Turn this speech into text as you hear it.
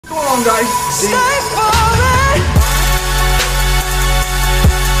going on, guys?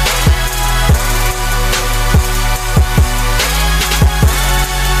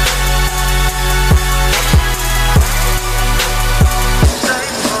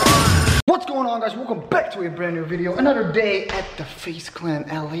 What's going on, guys? Welcome back to a brand new video. Another day at the Face Clan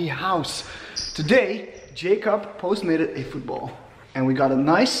LA house. Today, Jacob postmated a football. And we got a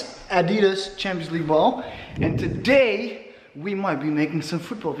nice Adidas Champions League ball. And today, we might be making some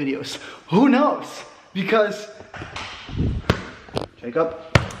football videos. Who knows? Because, Jacob,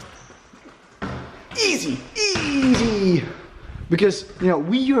 easy. Because, you know,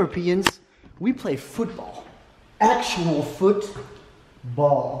 we Europeans, we play football. Actual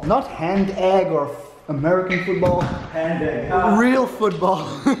football. Not hand egg or American football. Hand egg. Real football.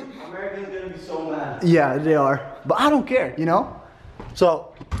 Americans are gonna be so mad. Yeah, they are. But I don't care, you know?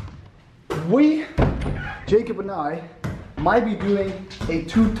 So, Jacob and I, might be doing a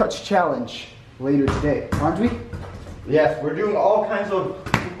two-touch challenge later today, aren't we? Yes, we're doing all kinds of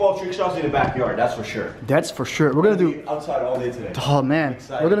football trick shots in the backyard, that's for sure. That's for sure. We're gonna do outside all day today. Oh man,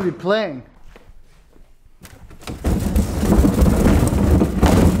 we're gonna be playing.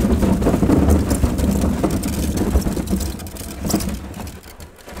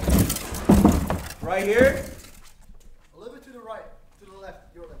 Right here? A little bit to the right, to the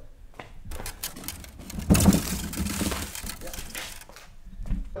left, your left.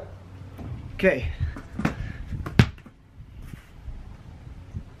 Okay.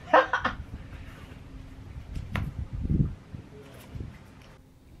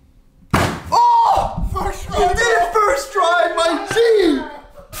 Oh! First try! You did it first try, my G!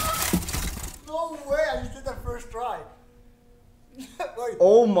 No way, I just did that first try. Wait,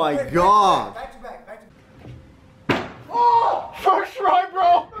 Oh my god. back to back. Oh! First try,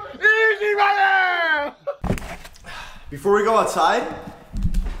 bro! Easy, brother! Before we go outside,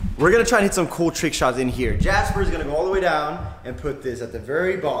 we're gonna try and hit some cool trick shots in here. Jasper's gonna go all the way down and put this at the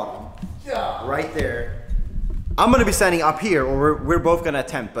very bottom. Yeah. Right there. I'm gonna be standing up here, or we're both gonna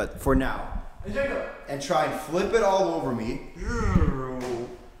attempt, but for now. And try and flip it all over me.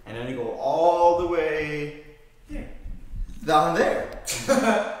 And then go all the way down there.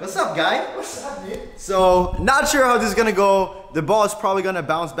 What's up, guy? What's up, dude? So, not sure how this is gonna go. The ball is probably gonna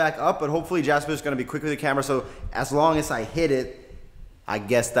bounce back up, but hopefully Jasper's gonna be quick with the camera, so as long as I hit it, I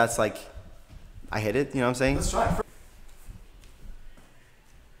guess that's like, I hit it, you know what I'm saying? Let's try it.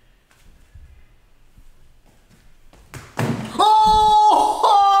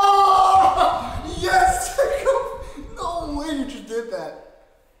 Oh! Yes! No way you just did that.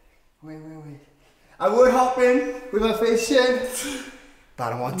 Wait. I would hop in with my face shed, but I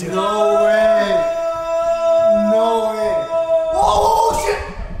don't want to. No way! No way! Oh shit!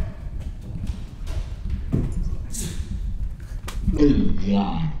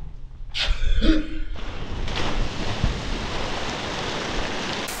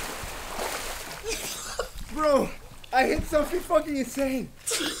 Bro, I hit something fucking insane.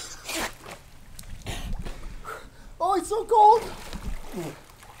 Oh, it's so cold.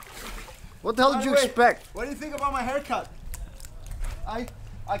 What the hell did you expect? What do you think about my haircut? I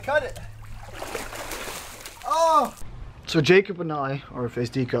cut it. Oh! So Jacob and I, or Face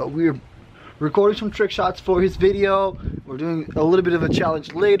Deco, we're recording some trick shots for his video. We're doing a little bit of a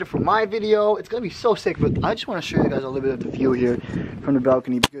challenge later for my video. It's gonna be so sick, but I just want to show you guys a little bit of the view here from the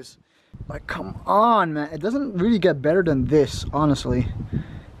balcony because, like, come on, man. It doesn't really get better than this, honestly.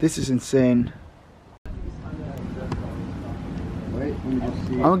 This is insane. Wait, let me just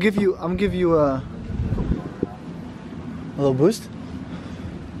see. I'm gonna give you a little boost.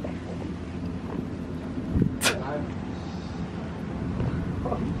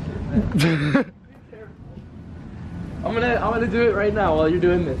 I'm gonna do it right now while you're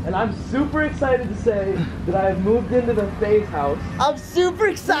doing this, and I'm super excited to say that I've moved into the Fazehouse. I'm super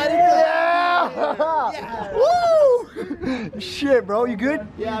excited. Yeah! Woo! Shit, bro, you good?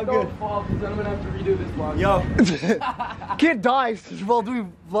 Yeah, I'm good. Don't fall, because then I'm gonna have to redo this vlog. Yo, Kid dies while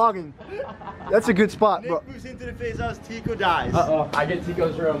doing vlogging. That's a good spot, bro. Nick moves into the Fazehouse, Tico dies. I get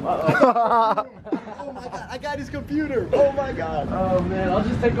Tico's room. Oh my god, I got his computer. Oh my god. Oh man, I'll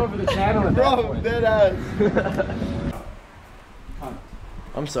just take over the channel at that Bro, point. dead ass.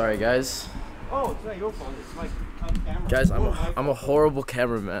 I'm sorry, guys. Oh, it's not your fault. It's like on camera. Guys, I'm a horrible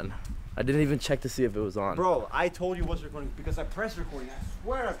cameraman. I didn't even check to see if it was on. Bro, I told you it was recording because I pressed recording. I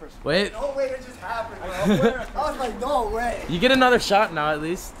swear I pressed recording. Wait. No way, it just happened, bro. I I was like, no way. You get another shot now, at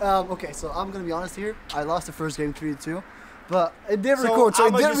least. Okay, so I'm gonna be honest here. I lost the first game 3-2, but it did So record, so it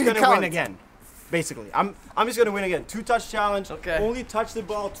I'm didn't just really gonna count. win again. Basically, I'm just gonna win again. 2-touch challenge. Okay. Only touch the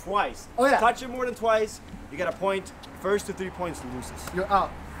ball twice. Oh, yeah. Touch it more than twice, you get a point. First to 3 points loses. You're out.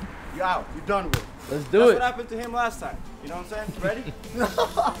 You out. You're done with. Let's do That's it. what happened to him last time. You know what I'm saying? Ready?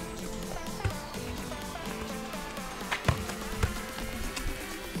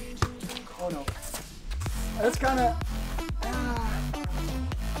 Oh no. That's kind of.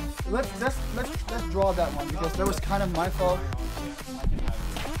 Let's draw that one because that was kind of my fault.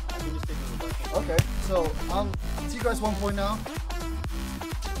 Okay, so see you guys 1 point now.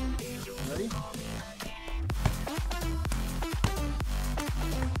 Ready?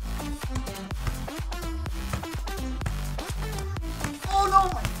 Oh no,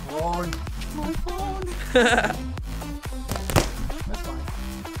 my phone! My phone! That's fine.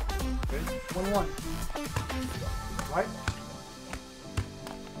 1-1. Right?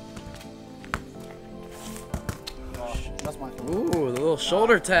 That's my fault. Ooh, the little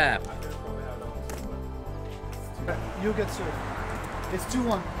shoulder tap. You get served. It's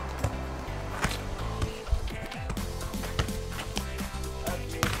 2-1. I'm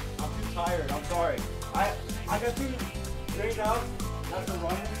too tired. I'm sorry. I got 2 straight out. That's the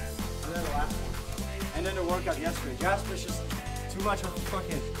running, and then the last one, and then the workout yesterday. Jasper's just too much of a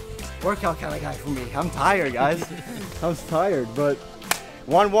fucking workout kind of guy for me. I'm tired, guys. I'm tired, but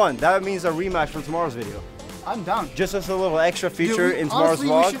 1-1. That means a rematch from tomorrow's video. I'm down. Just as a little extra feature Dude, in tomorrow's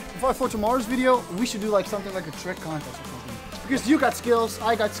honestly, vlog. For tomorrow's video, we should do like something like a trick contest or something. Because you got skills,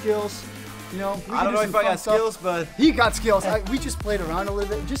 I got skills. You know, we I don't know if I got skills, but he got skills. We just played around a little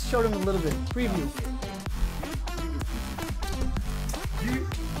bit. Just showed him a little bit. Preview.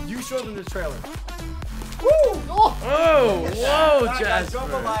 you showed them the trailer. Woo! Oh! Oh, whoa, Guys, drop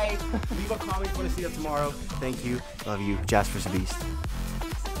a Jasper. like, leave a comment if you want to see it tomorrow. Thank you. Love you. Jasper's a beast.